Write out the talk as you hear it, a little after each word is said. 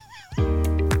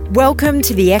Welcome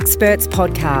to the Experts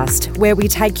Podcast, where we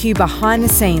take you behind the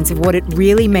scenes of what it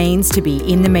really means to be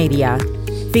in the media.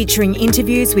 Featuring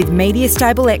interviews with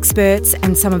media-stable experts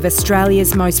and some of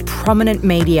Australia's most prominent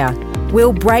media.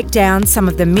 We'll break down some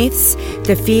of the myths,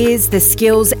 the fears, the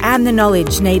skills and the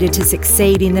knowledge needed to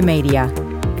succeed in the media.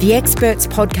 The Experts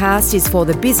Podcast is for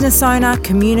the business owner,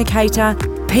 communicator,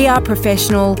 PR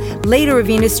professional, leader of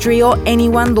industry or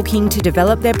anyone looking to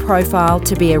develop their profile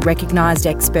to be a recognised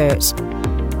expert.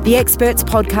 The Experts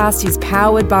Podcast is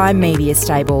powered by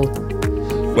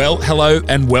MediaStable. Well, hello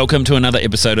and welcome to another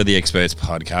episode of the Experts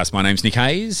Podcast. My name's Nick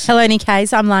Hayes. Hello, Nick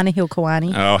Hayes. I'm Lana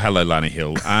Hill-Kawani. Oh, hello, Lana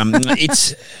Hill.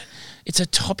 It's a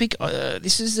topic,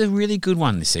 this is a really good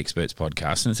one, this Experts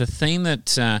Podcast, and it's a theme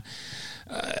that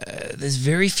there's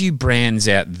very few brands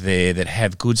out there that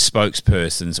have good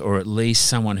spokespersons or at least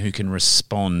someone who can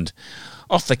respond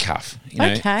off the cuff,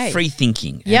 free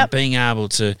thinking and being able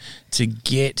to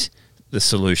get the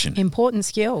solution. Important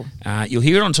skill. You'll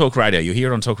hear it on Talk Radio. You'll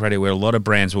hear it on Talk Radio where a lot of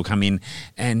brands will come in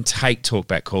and take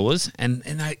talkback callers and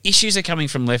the issues are coming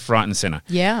from left, right and centre.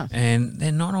 Yeah. And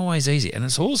they're not always easy and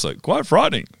it's also quite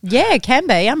frightening. Yeah, it can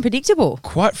be. Unpredictable.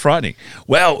 Quite frightening.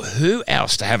 Well, who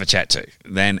else to have a chat to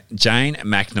than Jane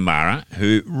McNamara,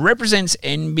 who represents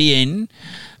NBN.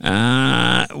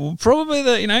 Probably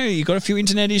you got a few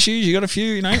internet issues, you got a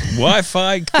few,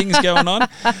 Wi-Fi things going on.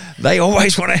 They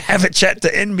always want to have a chat to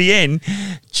NBN.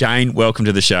 Jane, welcome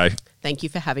to the show. Thank you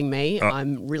for having me.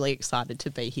 I'm really excited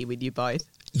to be here with you both.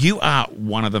 You are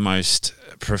one of the most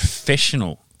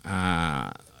professional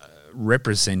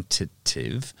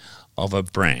representative of a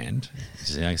brand.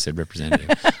 See, I said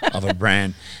representative of a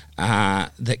brand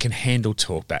that can handle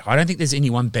talkback. I don't think there's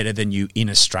anyone better than you in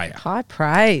Australia. High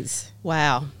praise.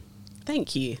 Wow.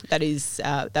 Thank you. That is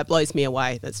that blows me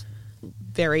away. That's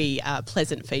very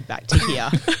pleasant feedback to hear.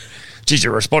 Geez,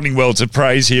 you're responding well to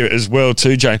praise here as well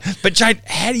too, Jane. But Jane,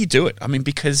 how do you do it? I mean,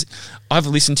 because I've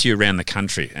listened to you around the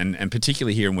country and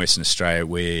particularly here in Western Australia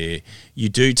where you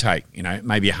do take,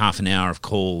 maybe a half an hour of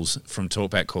calls from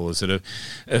talkback callers that are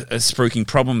spruiking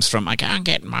problems from I can't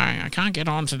get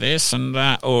onto this and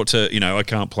or to, I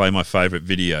can't play my favourite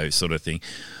video sort of thing.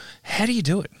 How do you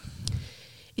do it?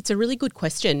 It's a really good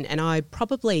question and I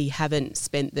probably haven't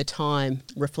spent the time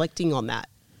reflecting on that.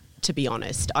 To be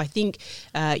honest, I think,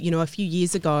 a few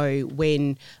years ago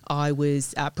when I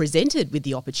was presented with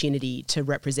the opportunity to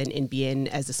represent NBN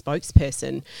as a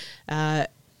spokesperson, I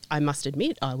must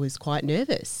admit I was quite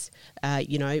nervous.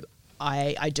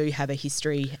 I do have a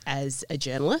history as a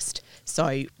journalist,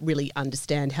 so really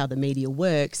understand how the media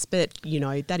works, but,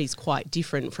 that is quite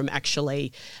different from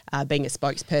actually being a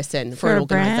spokesperson for an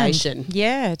organisation.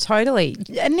 Yeah, totally.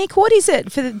 Nick, what is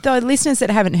it, for the listeners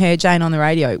that haven't heard Jane on the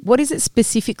radio, what is it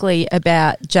specifically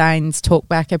about Jane's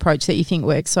talkback approach that you think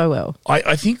works so well?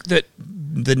 I think that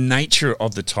the nature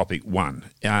of the topic,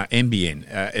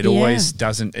 NBN, always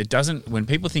doesn't, when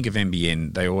people think of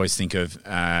NBN, they always think of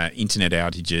internet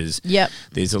outages. Yep.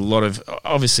 There's a lot of,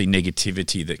 obviously,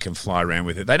 negativity that can fly around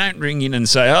with it. They don't ring in and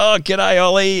say, oh, g'day,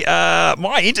 Ollie,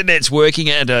 my internet's working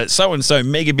at so-and-so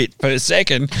megabit per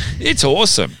second. It's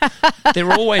awesome.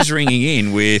 They're always ringing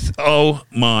in with, oh,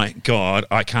 my God,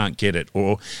 I can't get it.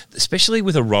 Or especially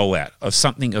with a rollout of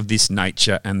something of this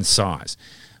nature and size.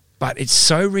 But it's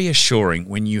so reassuring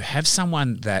when you have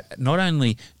someone that not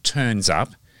only turns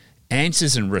up,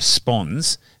 answers and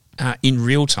responds in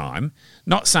real time,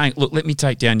 not saying, look, let me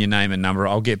take down your name and number,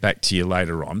 I'll get back to you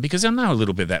later on, because I know a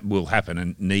little bit that will happen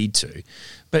and need to,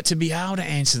 but to be able to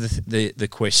answer the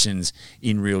questions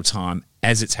in real time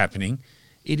as it's happening,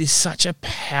 it is such a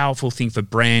powerful thing for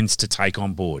brands to take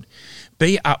on board.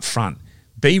 Be upfront.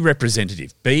 Be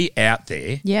representative, be out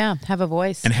there. Yeah, have a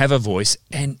voice.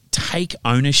 And take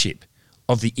ownership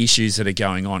of the issues that are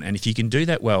going on. And if you can do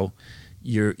that well,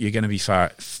 you're going to be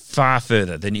far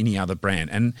further than any other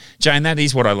brand. And Jane, that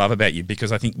is what I love about you,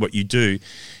 because I think what you do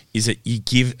is that you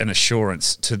give an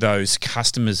assurance to those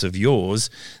customers of yours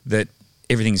that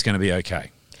everything's going to be okay.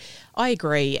 I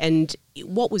agree. And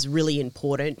what was really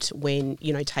important when,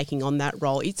 taking on that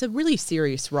role, it's a really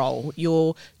serious role.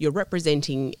 You're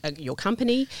representing your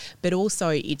company, but also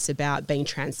it's about being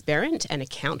transparent and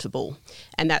accountable.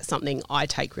 And that's something I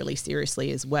take really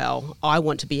seriously as well. I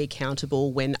want to be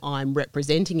accountable when I'm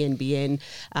representing NBN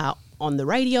on the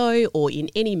radio or in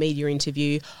any media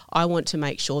interview, I want to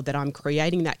make sure that I'm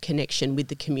creating that connection with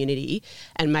the community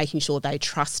and making sure they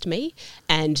trust me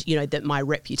and, you know, that my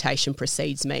reputation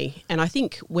precedes me. And I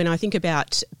think when I think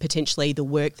about potentially the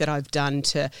work that I've done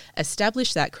to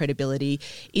establish that credibility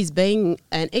is being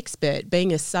an expert,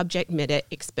 being a subject matter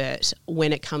expert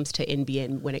when it comes to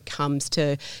NBN, when it comes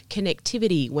to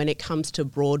connectivity, when it comes to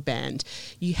broadband.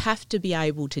 You have to be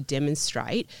able to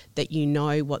demonstrate that you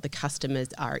know what the customers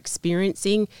are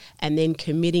experiencing and then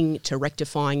committing to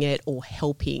rectifying it or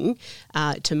helping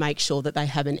to make sure that they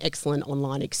have an excellent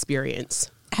online experience.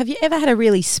 Have you ever had a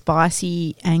really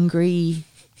spicy, angry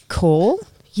call?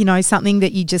 You know, something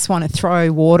that you just want to throw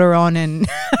water on and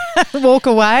walk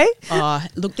away?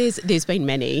 Look, there's been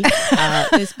many.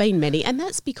 There's been many. And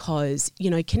that's because, you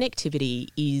know, connectivity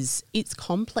it's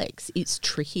complex. It's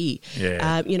tricky.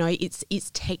 Yeah. You know,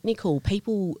 it's technical.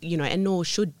 People, you know, and nor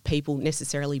should people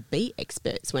necessarily be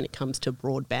experts when it comes to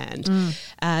broadband.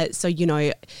 So, you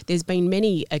know, there's been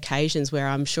many occasions where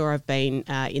I'm sure I've been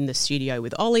in the studio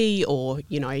with Ollie or,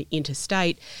 you know,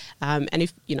 interstate. And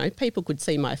if, you know, people could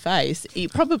see my face,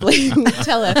 it probably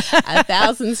tell a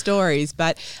thousand stories.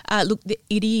 But look,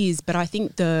 it is. But I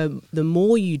think the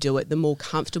more you do it, the more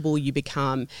comfortable you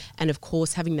become. And of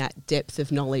course, having that depth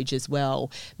of knowledge as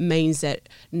well means that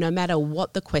no matter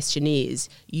what the question is,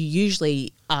 you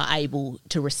usually are able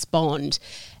to respond.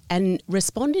 And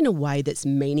respond in a way that's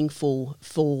meaningful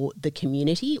for the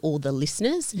community or the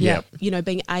listeners. Yep. You know,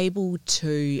 being able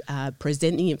to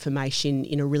present the information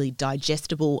in a really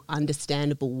digestible,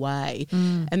 understandable way.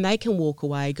 And they can walk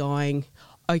away going,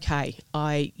 okay,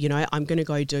 I'm going to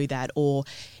go do that. Or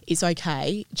it's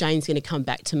okay, Jane's going to come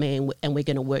back to me and we're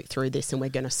going to work through this and we're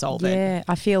going to solve it. Yeah,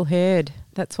 I feel heard.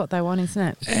 That's what they want, isn't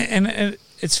it? And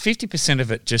it's 50%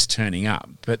 of it just turning up,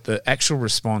 but the actual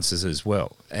responses as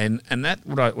well. And that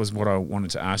was what I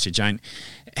wanted to ask you, Jane.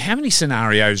 How many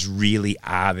scenarios really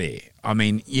are there? I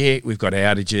mean, yeah, we've got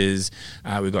outages,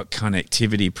 we've got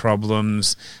connectivity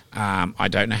problems. I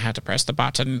don't know how to press the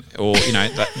button, or you know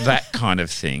that kind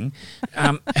of thing.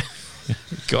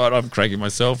 God, I'm cracking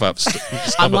myself up.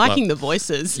 I'm liking the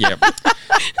voices. Yeah.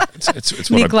 It's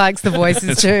Nick likes the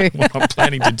voices too. What I'm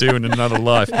planning to do in another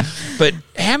life. But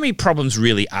how many problems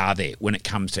really are there when it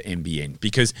comes to NBN?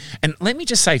 Because, and let me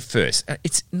just say first,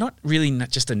 it's not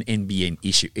just an NBN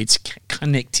issue. It's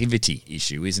connectivity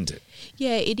issue, isn't it?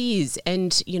 Yeah, it is.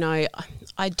 And, you know,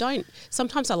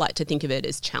 sometimes I like to think of it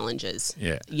as challenges.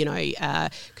 Yeah. You know,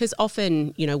 because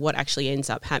often, you know, what actually ends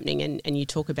up happening, and you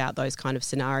talk about those kind of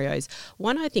scenarios.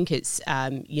 One, I think it's,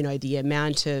 you know, the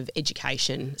amount of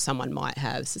education someone might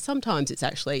have. So sometimes it's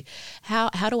actually, how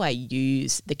do I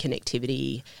use the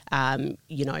connectivity,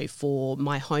 you know, for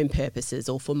my home purposes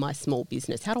or for my small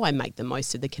business? How do I make the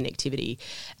most of the connectivity?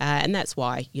 And that's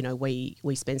why, you know, we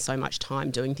spend so much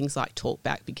time doing things like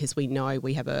Talkback, because we know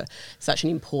we have such an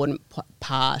important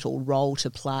part or role to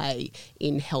play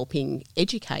in helping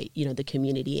educate, you know, the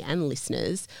community and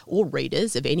listeners or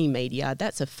readers of any media.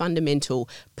 That's a fundamental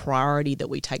priority that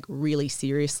we take really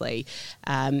seriously.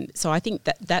 So I think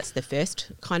that's the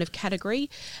first kind of category.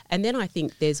 And then I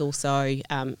think there's also,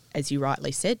 as you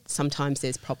rightly said, sometimes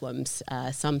there's problems,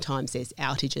 sometimes there's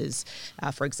outages.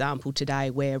 For example, today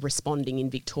we're responding in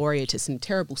Victoria to some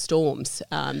terrible storms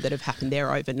that have happened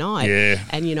there overnight. Yeah.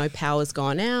 And, you know, power's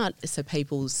gone out, so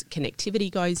people's connectivity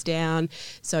goes down.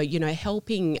 So, you know,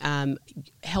 helping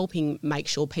make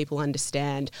sure people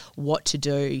understand what to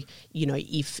do, you know,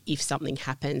 if something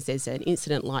happens, there's an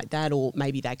incident like that, or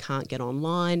maybe they can't get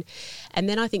online. And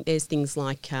then I think there's things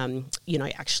like, you know,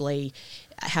 actually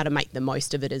how to make the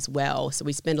most of it as well. So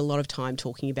we spend a lot of time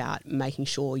talking about making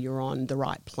sure you're on the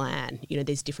right plan. You know,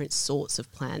 there's different sorts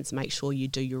of plans. Make sure you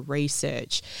do your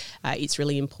research. It's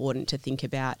really important to think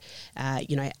about,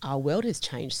 you know, our world has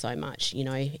changed so much. You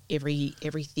know,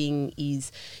 everything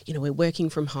is, you know, we're working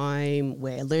from home,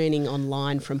 we're learning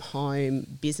online from home,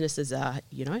 businesses are,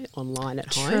 you know, online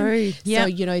at home. True. So,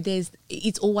 you know,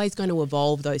 it's always going to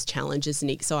evolve those challenges,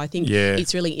 Nick. So I think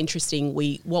it's really interesting.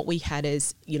 What we had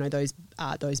as, you know, those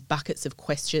buckets of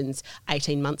questions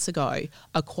 18 months ago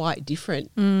are quite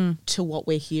different to what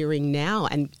we're hearing now,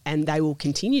 and they will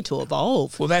continue to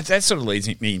evolve. Well, that sort of leads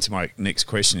me into my next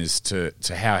question, is to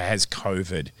how has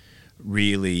COVID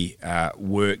really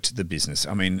worked the business.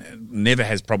 I mean, never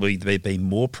has probably there been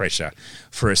more pressure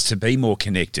for us to be more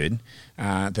connected.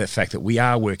 The fact that we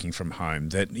are working from home,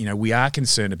 that we are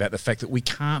concerned about the fact that we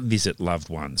can't visit loved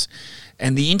ones,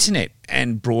 and the internet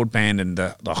and broadband and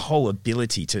the whole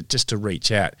ability to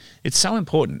reach out. It's so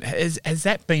important. Has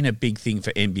that been a big thing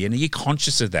for NBN? Are you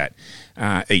conscious of that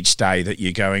each day, that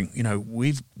you're going,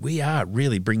 we are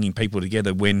really bringing people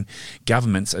together when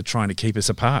governments are trying to keep us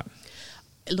apart?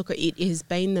 Look, it has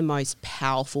been the most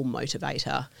powerful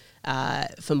motivator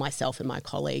for myself and my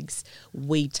colleagues.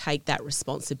 We take that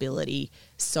responsibility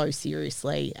so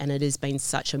seriously, and it has been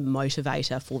such a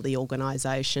motivator for the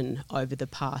organisation over the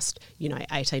past,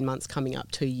 18 months, coming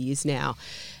up 2 years now.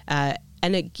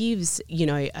 And it gives,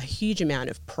 a huge amount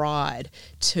of pride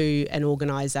to an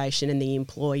organisation and the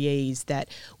employees that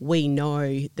we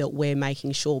know that we're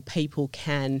making sure people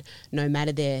can, no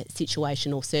matter their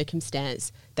situation or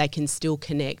circumstance, they can still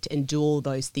connect and do all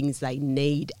those things they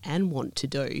need and want to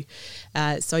do.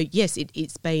 So yes,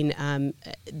 it's been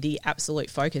the absolute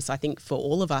focus. I think for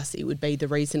all of us, it would be the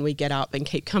reason we get up and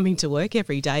keep coming to work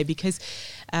every day, because,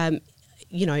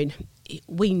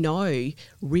 we know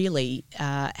really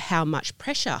how much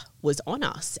pressure was on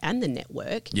us and the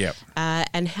network,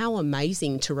 and how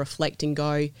amazing to reflect and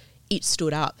go, it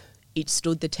stood up. It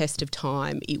stood the test of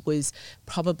time. It was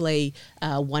probably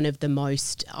one of the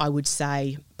most, I would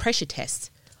say, pressure tests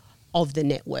of the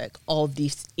network, of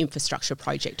this infrastructure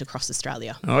project across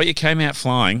Australia. Oh, you came out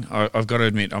flying. I've got to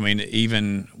admit. I mean,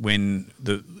 even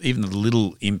the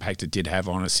little impact it did have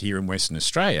on us here in Western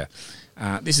Australia,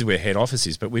 this is where head office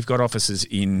is, but we've got offices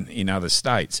in other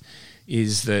states,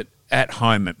 is that at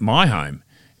home, at my home,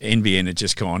 NBN had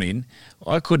just gone in.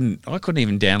 I couldn't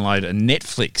even download a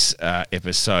Netflix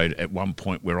episode at one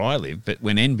point where I live, but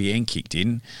when NBN kicked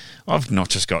in, I've not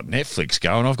just got Netflix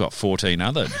going, I've got 14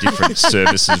 other different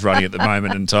services running at the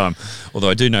moment in time, although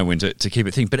I do know when to keep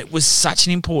it thinking. But it was such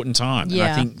an important time. Yeah.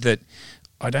 And I think that,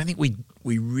 I don't think we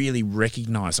really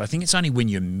recognise, I think it's only when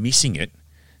you're missing it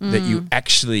that you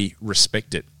actually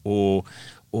respect it, or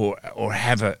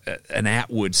have an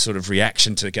outward sort of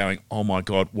reaction to going, oh my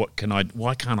God, I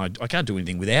can't do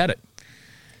anything without it.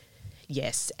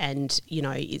 Yes, and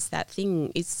it's that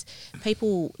thing. It's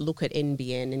people look at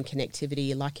NBN and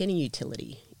connectivity like any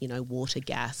utility. Water,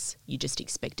 gas. You just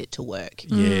expect it to work.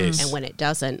 Yes, and when it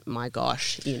doesn't, my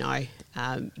gosh, everything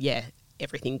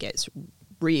gets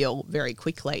real very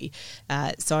quickly.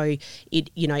 So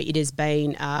it has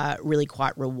been really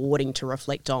quite rewarding to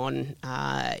reflect on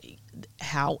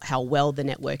how well the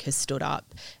network has stood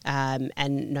up,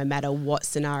 and no matter what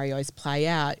scenarios play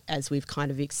out, as we've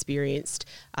kind of experienced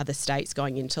other states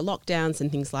going into lockdowns and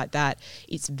things like that,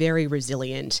 it's very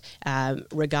resilient,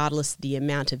 regardless of the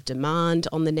amount of demand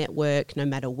on the network. No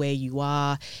matter where you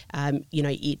are,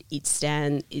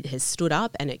 it has stood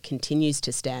up and it continues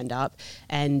to stand up.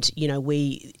 And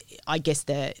I guess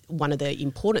one of the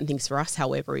important things for us,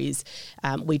 however, is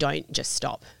we don't just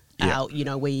stop. Yeah.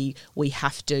 We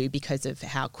have to, because of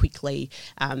how quickly,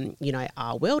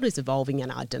 our world is evolving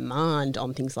and our demand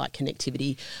on things like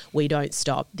connectivity, we don't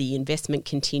stop. The investment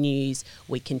continues.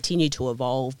 We continue to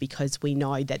evolve, because we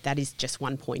know that is just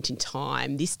one point in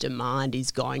time. This demand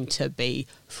is going to be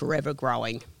forever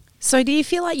growing. So do you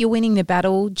feel like you're winning the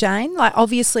battle, Jane? Like,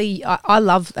 obviously, I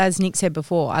love, as Nick said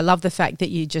before, I love the fact that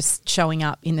you're just showing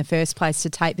up in the first place to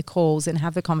take the calls and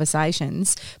have the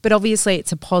conversations. But obviously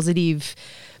it's a positive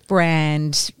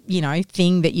brand,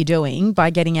 thing that you're doing by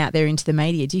getting out there into the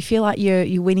media. Do you feel like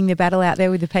you're winning the battle out there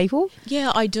with the people?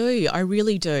 Yeah, I do. I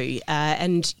really do.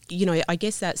 And, I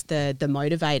guess that's the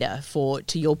motivator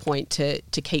to your point,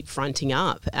 to keep fronting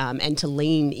up and to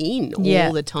lean in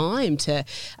all the time, to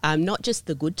not just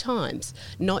the good times,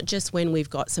 not just when we've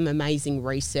got some amazing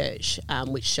research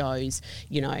which shows,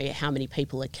 how many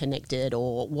people are connected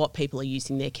or what people are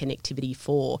using their connectivity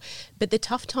for, but the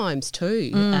tough times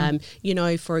too.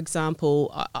 For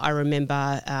example, I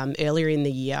remember earlier in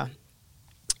the year,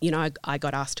 I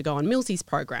got asked to go on Millsy's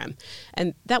program,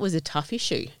 and that was a tough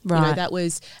issue. Right. That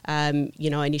was, an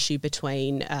issue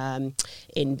between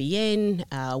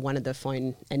NBN, one of the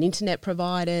phone and internet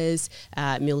providers.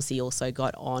 Millsy also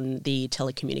got on the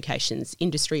telecommunications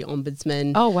industry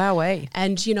ombudsman. Oh, wow.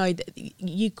 And, you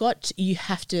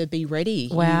have to be ready.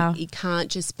 Wow. It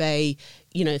can't just be,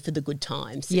 for the good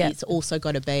times. Yeah. It's also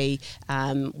got to be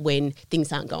when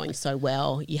things aren't going so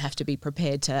well. You have to be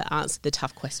prepared to answer the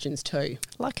tough questions too.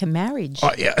 Like a marriage.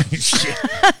 Oh, yeah.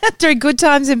 Through good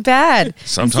times and bad.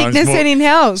 Sometimes in sickness and in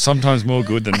health. Sometimes more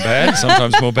good than bad,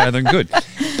 sometimes more bad than good.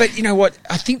 But you know what?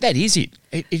 I think that is it.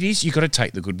 It is, you've got to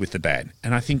take the good with the bad.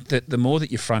 And I think that the more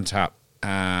that you front up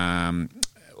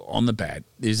on the bad,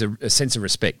 there's a sense of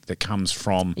respect that comes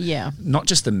from not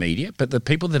just the media, but the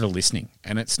people that are listening.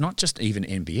 And it's not just even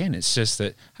NBN. It's just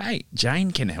that, hey,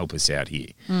 Jane can help us out here.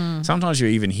 Sometimes you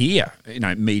even hear,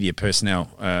 media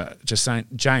personnel just saying,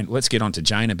 Jane, let's get on to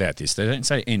Jane about this. They don't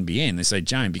say NBN, they say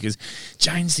Jane, because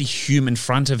Jane's the human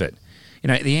front of it. The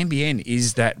NBN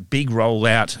is that big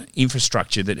rollout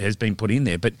infrastructure that has been put in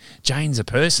there, but Jane's a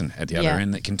person at the other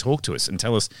end that can talk to us and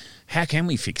tell us, how can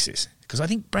we fix this? Because I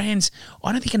don't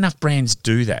think enough brands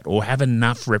do that or have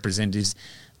enough representatives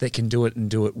that can do it and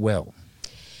do it well.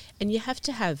 And you have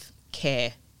to have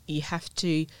care. You have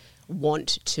to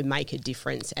want to make a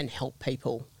difference and help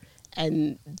people.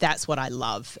 And that's what I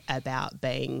love about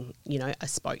being, a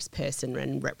spokesperson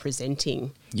and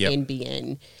representing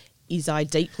NBN. Is I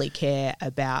deeply care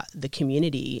about the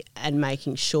community and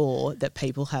making sure that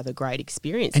people have a great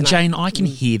experience. And Jane, I can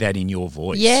hear that in your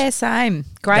voice. Yeah, same.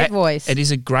 Great voice. It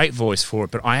is a great voice for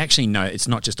it, but I actually know it's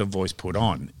not just a voice put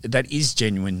on. That is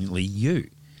genuinely you.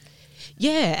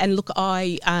 Yeah, and look,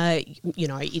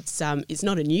 it's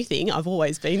not a new thing. I've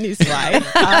always been this way.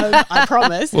 I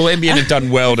promise. Well, NBN have done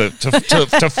well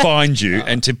to find you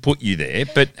and to put you there.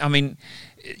 But I mean,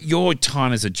 your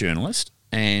time as a journalist.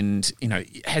 And,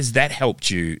 has that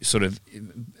helped you sort of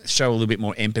show a little bit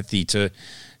more empathy to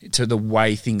the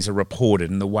way things are reported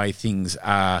and the way things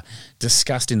are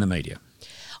discussed in the media?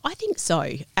 I think so,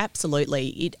 absolutely.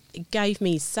 It gave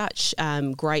me such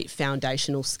great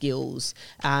foundational skills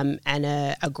and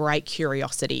a great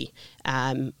curiosity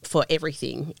for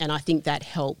everything. And I think that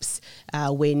helps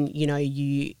when,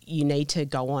 you need to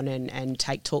go on and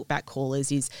take talkback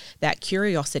callers, is that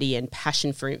curiosity and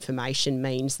passion for information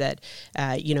means that,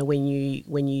 when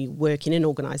you work in an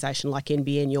organisation like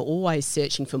NBN, you're always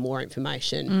searching for more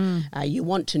information. You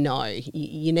want to know.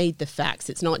 You need the facts.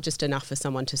 It's not just enough for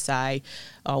someone to say,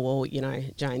 oh, well,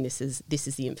 Jane, this is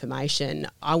the information.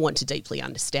 I want to deeply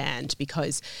understand,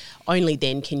 because only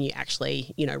then can you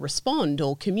actually, respond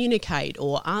or communicate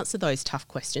or answer those tough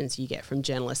questions you get from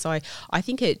journalists. So I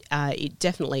think it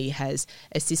definitely has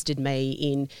assisted me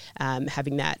in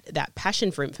having that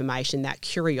passion for information, that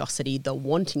curiosity, the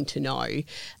wanting to know.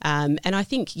 And I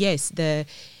think, yes, the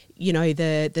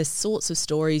sorts of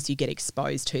stories you get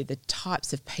exposed to, the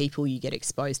types of people you get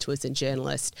exposed to as a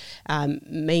journalist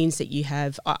means that you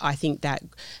have, I think, that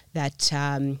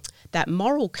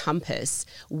moral compass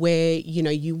where,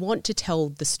 you want to tell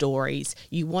the stories,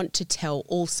 you want to tell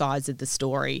all sides of the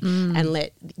story and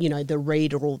let, the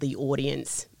reader or the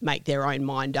audience make their own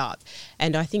mind up.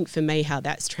 And I think for me, how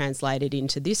that's translated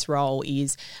into this role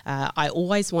is I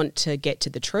always want to get to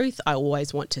the truth, I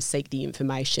always want to seek the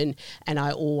information, and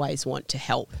I always want to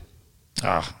help.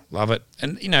 Ah, love it.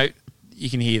 And, you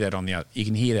can hear that on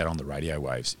the radio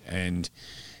waves. And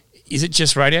is it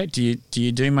just radio? Do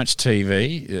you do much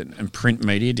TV and print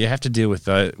media? Do you have to deal with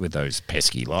those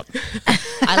pesky lot?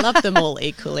 I love them all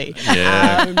equally.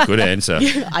 Yeah, good answer.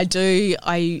 I do.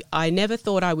 I never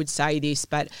thought I would say this,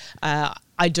 but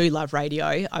I do love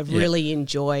radio. I've really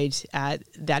enjoyed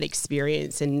that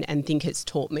experience and think it's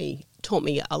taught me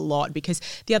a lot, because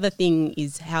the other thing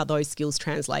is how those skills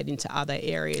translate into other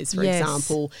areas. For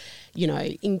example,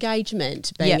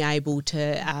 engagement, being able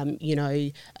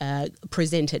to,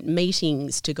 present at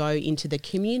meetings, to go into the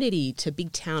community, to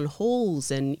big town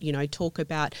halls and, talk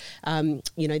about, the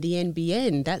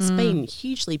NBN. That's been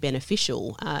hugely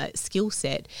beneficial skill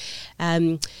set.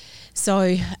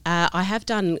 So I have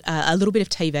done a little bit of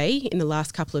TV in the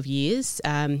last couple of years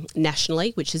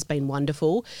nationally, which has been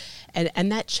wonderful.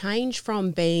 And that change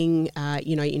from being,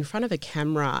 in front of a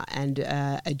camera and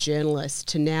a journalist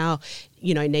to now,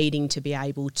 needing to be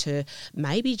able to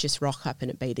maybe just rock up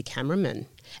and be the cameraman.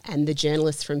 And the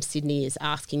journalist from Sydney is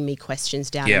asking me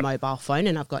questions down a mobile phone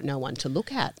and I've got no one to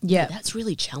look at. Yeah. That's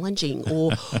really challenging.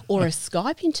 Or a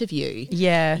Skype interview.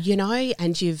 Yeah.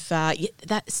 And you've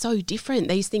that's so different.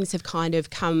 These things have kind of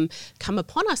come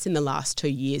upon us in the last 2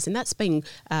 years, and that's been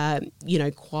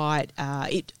quite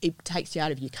it takes you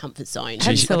out of your comfort zone.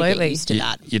 Absolutely. Used to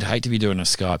that. You'd hate to be doing a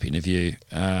Skype interview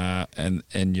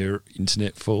and your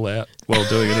internet fall out while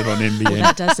doing it on NBN.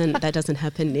 Well, that doesn't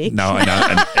happen, Nick. No, I know,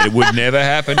 and it would never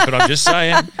happen. But I'm just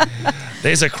saying,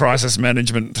 there's a crisis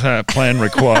management plan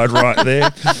required right there.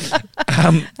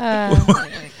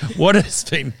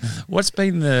 What's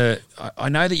been the? I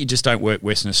know that you just don't work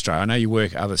Western Australia. I know you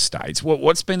work other states.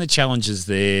 What's been the challenges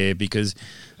there? Because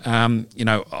I'm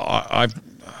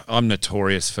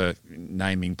notorious for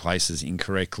naming places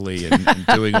incorrectly and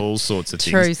doing all sorts of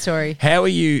things. True story. How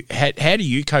do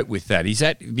you cope with that? Is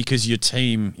that because your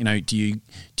team, do you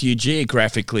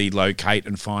geographically locate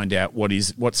and find out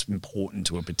what's important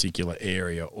to a particular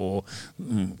area, or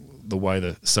the way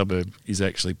the suburb is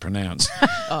actually pronounced?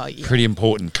 Oh, yeah. Pretty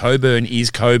important. Coburn is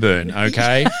Coburn,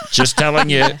 okay? Just telling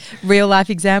you. Real life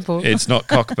example. It's not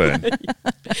Cockburn.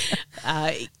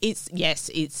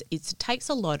 It takes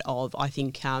a lot of, I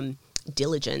think,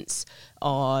 diligence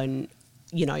on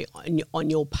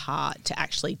your part to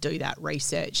actually do that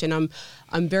research. And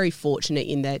I'm very fortunate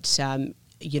in that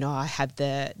I have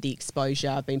the exposure.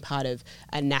 I've been part of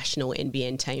a national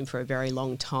NBN team for a very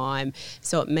long time,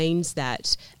 so it means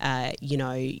that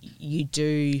you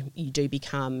do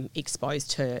become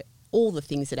exposed to all the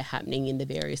things that are happening in the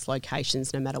various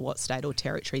locations, no matter what state or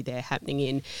territory they're happening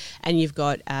in. And you've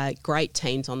got great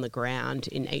teams on the ground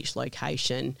in each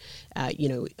location,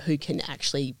 who can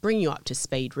actually bring you up to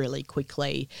speed really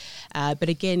quickly. But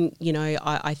again,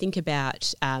 I think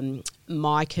about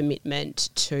my commitment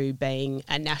to being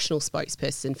a national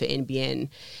spokesperson for NBN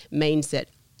means that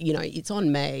it's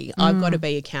on me. I've got to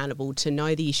be accountable to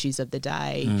know the issues of the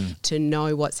day, to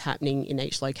know what's happening in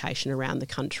each location around the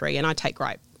country. And I take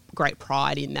great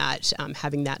pride in that,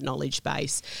 having that knowledge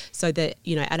base, so that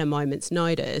at a moment's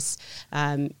notice,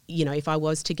 if I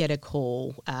was to get a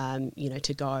call,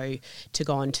 to go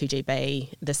on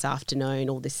 2GB this afternoon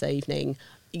or this evening,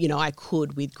 I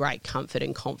could with great comfort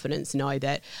and confidence know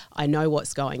that I know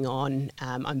what's going on.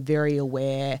 I'm very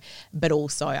aware, but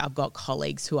also I've got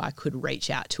colleagues who I could reach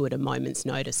out to at a moment's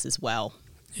notice as well.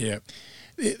 Yeah.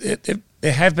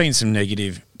 There have been some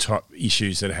negative type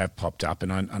issues that have popped up,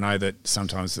 and I know that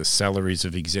sometimes the salaries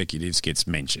of executives gets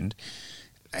mentioned.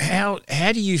 How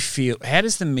do you feel? How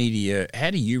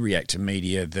do you react to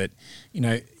media that,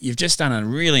 you've just done a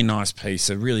really nice piece,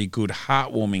 a really good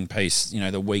heartwarming piece,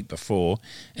 the week before,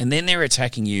 and then they're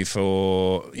attacking you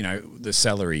for, the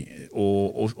salary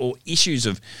or issues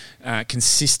of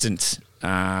consistent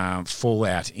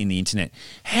fallout in the internet.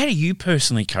 How do you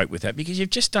personally cope with that? Because you've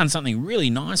just done something really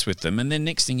nice with them, and then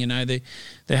next thing you know, they're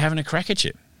having a crack at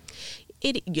you.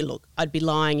 Look, I'd be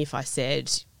lying if I said,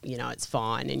 it's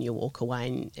fine and you walk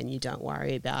away and you don't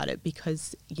worry about it,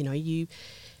 because, you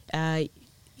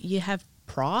have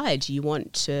pride. You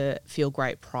want to feel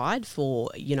great pride for,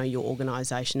 your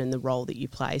organisation and the role that you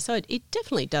play. So it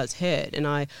definitely does hurt. And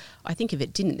I think if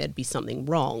it didn't, there'd be something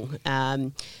wrong.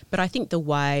 But I think the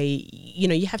way,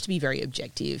 you have to be very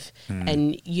objective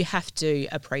and you have to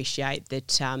appreciate that,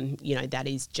 that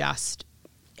is just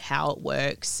how it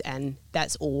works, and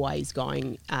that's always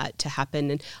going to happen.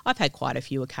 And I've had quite a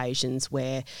few occasions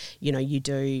where, you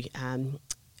do,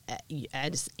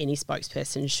 as any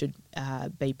spokesperson should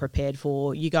be prepared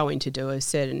for, you go in to do a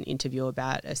certain interview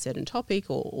about a certain topic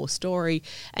or story,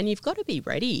 and you've got to be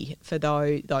ready for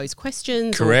those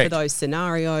questions. Correct. Or for those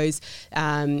scenarios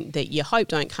that you hope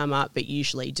don't come up but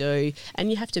usually do, and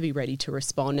you have to be ready to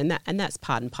respond, and that's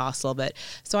part and parcel of it.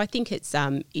 So I think it's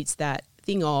that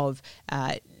thing of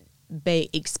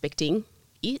expecting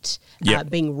it,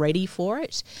 being ready for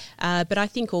it, but I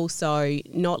think also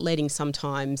not letting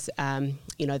sometimes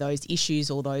those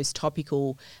issues or those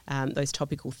topical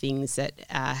things that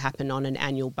happen on an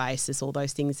annual basis, or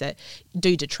those things that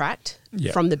do detract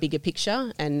from the bigger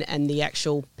picture and the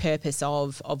actual purpose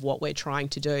of what we're trying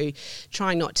to do,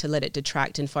 trying not to let it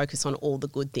detract and focus on all the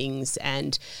good things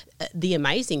and the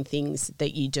amazing things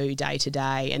that you do day to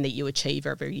day and that you achieve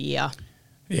every year.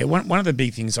 Yeah, one of the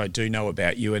big things I do know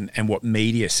about you and what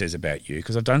media says about you,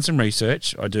 because I've done some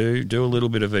research, I do a little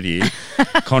bit of it here,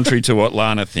 contrary to what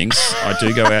Lana thinks, I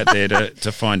do go out there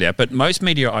to find out. But most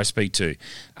media I speak to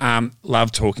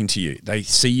love talking to you. They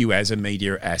see you as a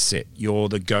media asset. You're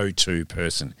the go-to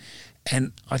person.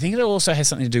 And I think it also has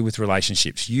something to do with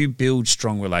relationships. You build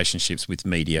strong relationships with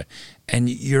media, and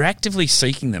you're actively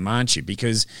seeking them, aren't you?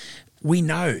 Because we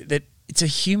know that it's a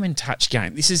human touch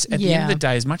game. This is, at the end of the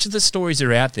day, as much as the stories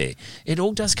are out there, it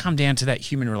all does come down to that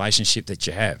human relationship that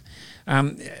you have.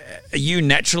 Are you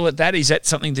natural at that? Is that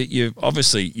something that you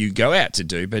go out to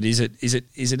do, but is it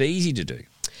easy to do?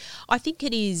 I think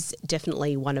it is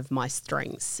definitely one of my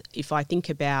strengths. If I think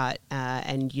about,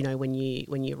 and when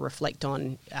you reflect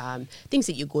on things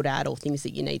that you're good at or things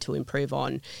that you need to improve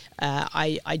on,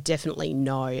 I definitely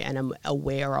know and am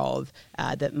aware of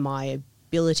that my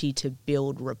ability to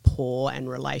build rapport and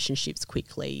relationships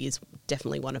quickly is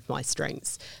definitely one of my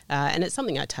strengths, and it's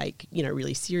something I take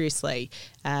really seriously.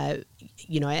 And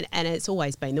it's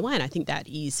always been the way, and I think that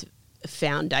is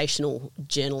foundational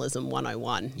journalism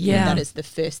 101. Yeah, that is the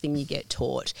first thing you get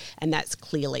taught, and that's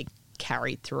clearly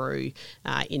carried through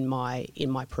in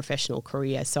my professional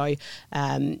career. So,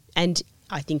 and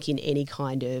I think in any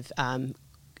kind of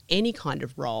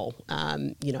role,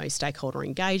 stakeholder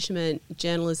engagement,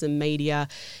 journalism, media,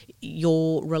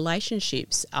 your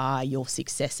relationships are your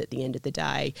success at the end of the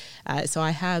day. So I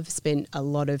have spent a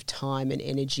lot of time and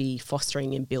energy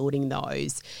fostering and building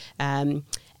those.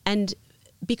 And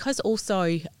because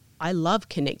also I love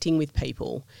connecting with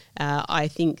people. I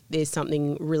think there's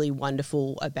something really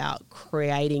wonderful about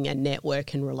creating a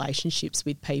network and relationships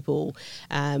with people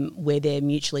where they're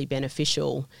mutually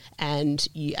beneficial, and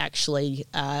you actually,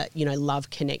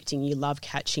 love connecting. You love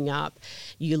catching up.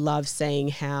 You love seeing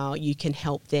how you can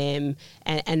help them,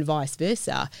 and vice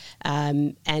versa.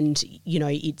 I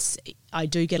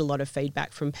do get a lot of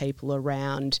feedback from people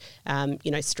around,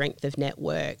 strength of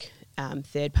network.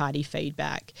 Third-party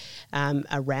feedback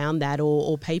around that,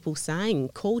 or people saying,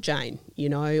 call Jane,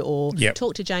 or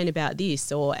talk to Jane about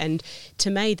this. And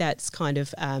to me, that's kind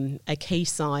of a key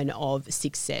sign of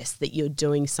success, that you're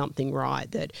doing something right,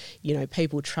 that,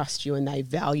 people trust you and they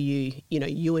value,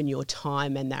 you and your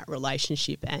time and that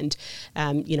relationship. And,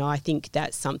 I think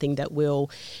that's something that will,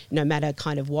 no matter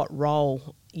kind of what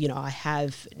role I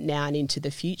have now and into the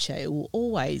future, it will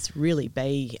always really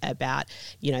be about,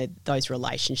 those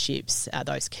relationships,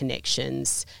 those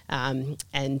connections,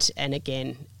 and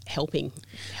again, helping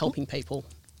people.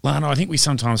 Lana, I think we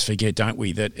sometimes forget, don't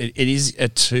we, that it is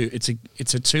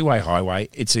it's a two-way highway.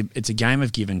 It's a game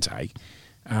of give and take,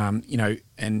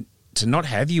 and to not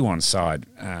have you on side,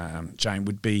 Jane,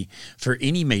 would be, for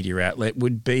any media outlet,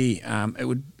 would be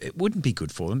it wouldn't be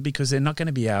good for them, because they're not going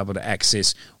to be able to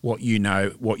access what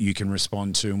what you can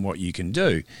respond to and what you can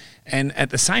do. And at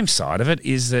the same side of it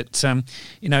is that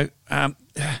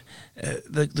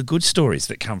the good stories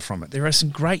that come from it. There are some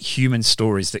great human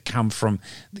stories that come from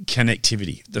the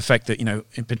connectivity. The fact that,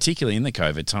 and particularly in the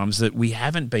COVID times, that we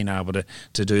haven't been able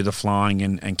to do the flying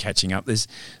and catching up. There's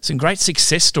some great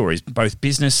success stories, both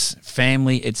business,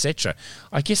 family, etc.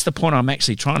 I guess the point I'm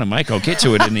actually trying to make, I'll get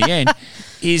to it in the end,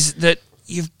 is that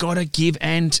you've got to give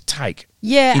and take.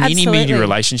 Yeah, in absolutely. any media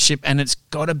relationship, and it's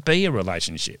got to be a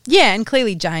relationship. Yeah, and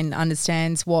clearly Jane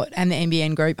understands and the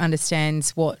NBN group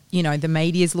understands what, the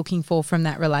media is looking for from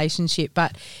that relationship.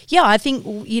 But, yeah, I think,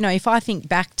 if I think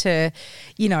back to,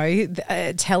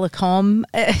 telecom,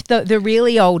 the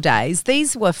really old days,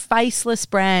 these were faceless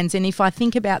brands. And if I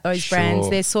think about those brands,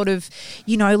 they're sort of,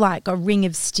 like a ring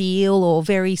of steel, or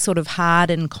very sort of hard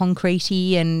and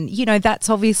concretey. And, that's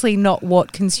obviously not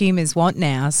what consumers want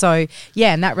now. So,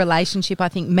 yeah, and that relationship, I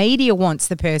think media wants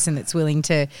the person that's willing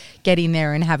to get in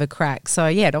there and have a crack. So,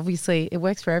 yeah, it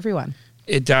works for everyone.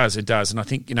 It does. And I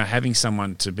think, having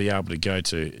someone to be able to go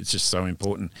to, it's just so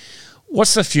important.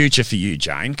 What's the future for you,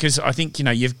 Jane? Because I think,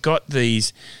 you've got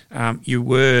these, you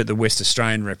were the West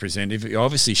Australian representative. You've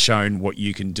obviously shown what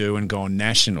you can do and gone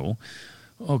national.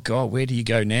 Oh, God, where do you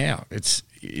go now? Is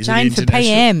Jane it for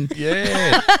PM.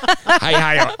 Yeah.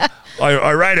 hey,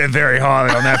 I rate her very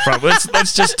highly on that front.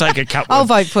 Let's just take a couple. I'll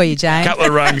vote for you, Jane. A couple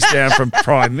of rungs down from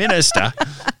Prime Minister.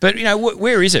 But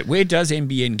where is it? Where does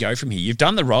NBN go from here? You've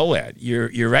done the rollout.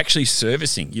 You're actually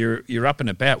servicing. You're up and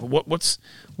about.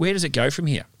 Where does it go from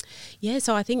here? Yeah,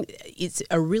 so I think it's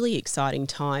a really exciting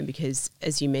time because,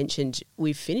 as you mentioned,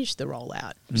 we've finished the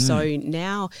rollout. So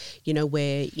now,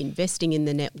 we're investing in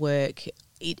the network.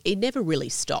 It never really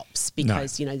stops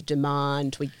because,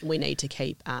 demand, we need to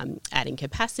keep adding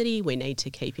capacity, we need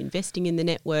to keep investing in the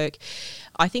network.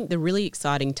 I think the really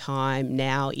exciting time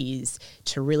now is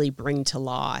to really bring to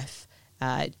life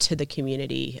to the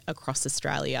community across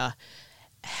Australia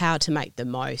how to make the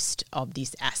most of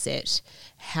this asset,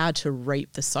 how to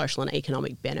reap the social and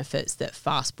economic benefits that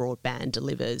fast broadband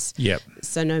delivers. Yep.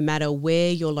 So no matter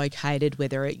where you're located,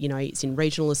 whether it's in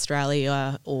regional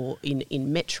Australia or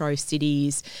in metro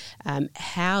cities,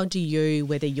 how do you,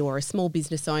 whether you're a small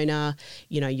business owner,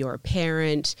 you're a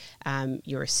parent,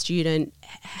 you're a student,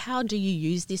 how do you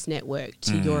use this network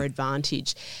to your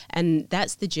advantage? And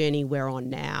that's the journey we're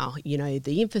on now.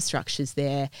 The infrastructure's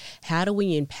there. How do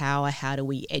we empower? How do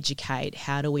we educate?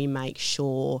 How do we make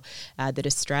sure that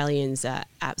Australians are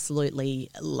absolutely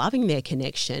loving their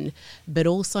connection, but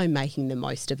also making the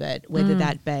most of it, whether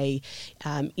that be,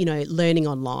 learning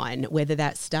online, whether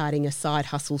that's starting a side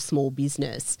hustle, small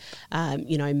business,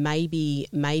 maybe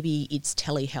it's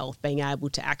telehealth, being able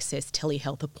to access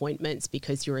telehealth appointments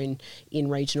because you're in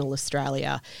regional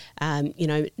Australia.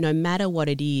 No matter what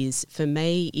it is, for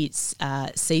me, it's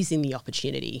seizing the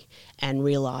opportunity and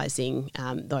realising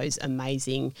those amazing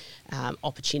amazing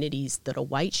opportunities that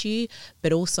await you,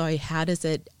 but also how does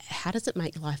it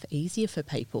make life easier for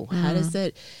people? How does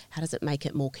it make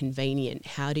it more convenient?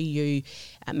 How do you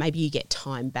maybe you get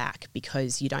time back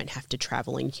because you don't have to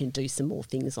travel and you can do some more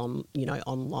things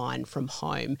online from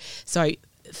home. So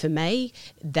for me,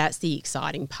 that's the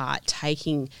exciting part,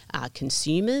 taking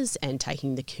consumers and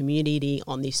taking the community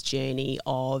on this journey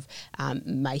of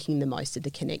making the most of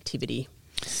the connectivity.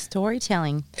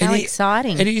 Storytelling. How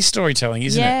exciting. It is storytelling,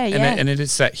 isn't it? Yeah. And it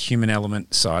is that human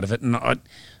element side of it. And I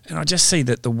just see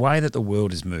that the way that the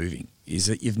world is moving is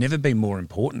that you've never been more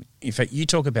important. In fact, you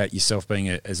talk about yourself being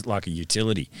as like a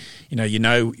utility. You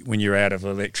know when you're out of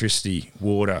electricity,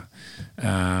 water,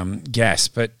 gas,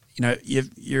 but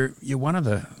you're one of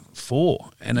the four,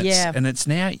 and it's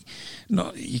now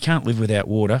you can't live without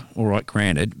water. All right,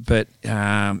 granted, but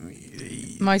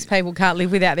most people can't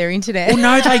live without their internet. Well,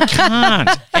 no, they can't.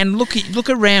 And look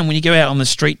around when you go out on the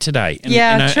street today. And,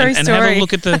 true story. And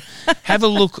have a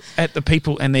look at the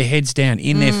people and their heads down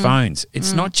in their phones.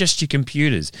 It's not just your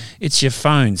computers; it's your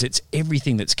phones. It's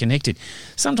everything that's connected.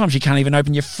 Sometimes you can't even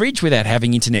open your fridge without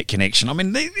having internet connection. I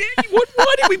mean,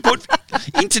 why did we put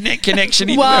internet connection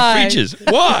into our fridges?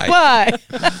 Why?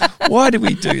 Why do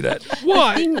we do that?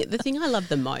 Why? The thing I love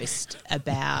the most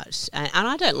about, and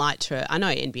I don't like to, I know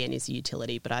NBN is a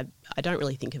utility, but I don't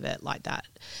really think of it like that.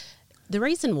 The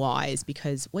reason why is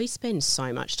because we spend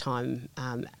so much time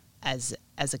as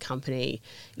a company,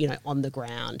 on the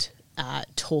ground,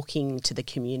 talking to the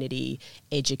community,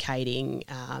 educating,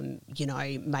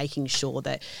 making sure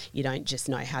that you don't just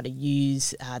know how to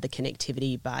use the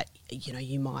connectivity, but,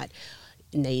 you might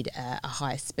need a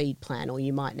higher speed plan, or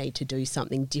you might need to do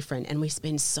something different, and we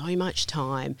spend so much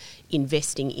time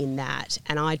investing in that,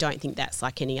 and I don't think that's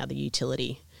like any other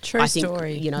utility. True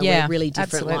story. We're really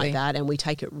different absolutely. like that, and we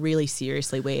take it really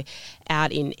seriously. We're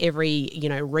out in every,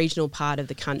 regional part of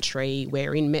the country.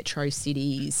 We're in metro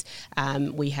cities.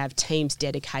 We have teams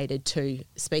dedicated to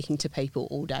speaking to people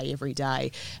all day, every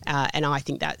day. And I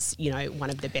think that's, one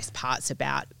of the best parts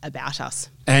about us.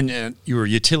 And you're a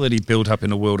utility built up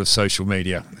in a world of social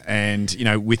media, and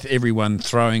with everyone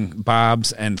throwing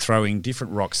barbs and throwing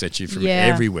different rocks at you from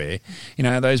everywhere.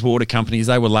 Those water companies,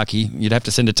 they were lucky. You'd have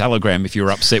to send a telegram if you were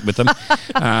upset with them.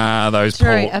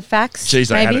 A fax.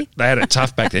 Geez, maybe? they had it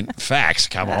tough back then. Fax,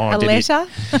 come on, a letter.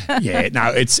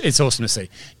 It's awesome to see,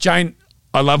 Jane.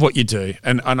 I love what you do,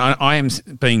 and I am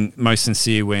being most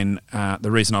sincere when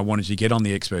the reason I wanted you to get on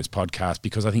the Experts podcast,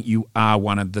 because I think you are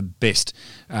one of the best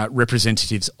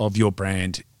representatives of your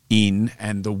brand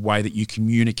and the way that you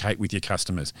communicate with your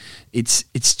customers. It's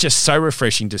just so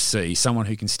refreshing to see someone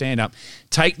who can stand up,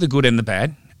 take the good and the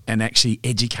bad, and actually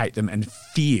educate them and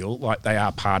feel like they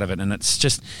are part of it. And it's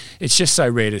just so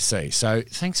rare to see. So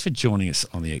thanks for joining us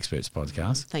on the Experts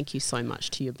podcast. Thank you so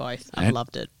much to you both. I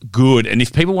loved it. Good. And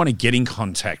if people want to get in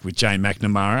contact with Jane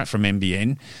McNamara from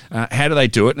NBN, how do they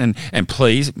do it? And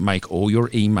please make all your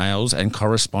emails and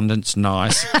correspondence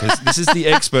nice, because this is the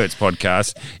Experts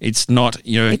podcast. It's not,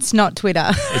 It's not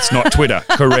Twitter. It's not Twitter.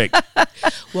 Correct.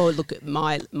 Well, look,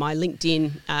 my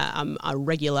LinkedIn, I'm a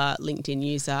regular LinkedIn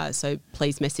user, so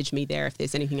please message me there if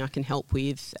there's anything I can help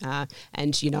with. And,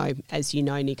 as you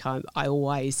know, Nick, I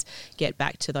always get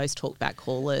back to those talkback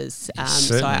callers.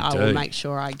 So I will make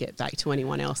sure I get back to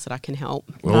anyone else that I can help.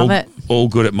 Love it. All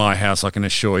good at my house, I can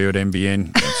assure you, at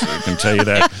NBN. I can tell you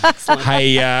that.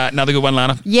 Hey, another good one,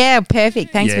 Lana. Yeah,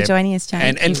 perfect. Thanks for joining us,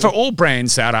 Jane. And for all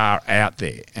brands that are out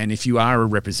there, and if you are a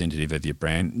representative of your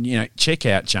brand, check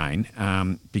out Jane,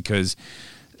 because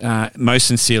most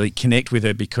sincerely connect with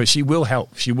her, because she will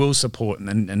help, she will support,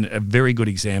 and a very good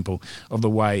example of the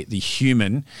way the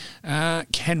human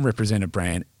can represent a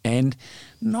brand and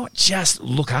not just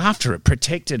look after it,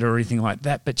 protect it or anything like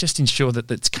that, but just ensure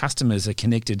that its customers are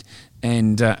connected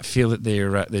and feel that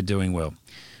they're doing well.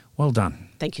 Well done.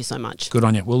 Thank you so much. Good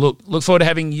on you. Well, look forward to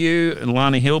having you and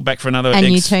Lana Hill back for another and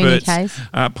Experts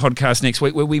podcast next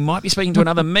week, where we might be speaking to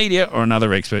another media or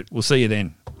another expert. We'll see you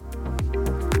then.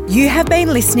 You have been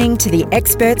listening to the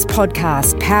Experts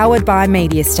podcast, powered by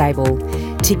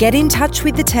MediaStable. To get in touch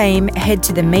with the team, head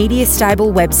to the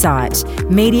MediaStable website,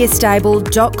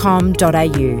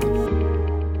 mediastable.com.au.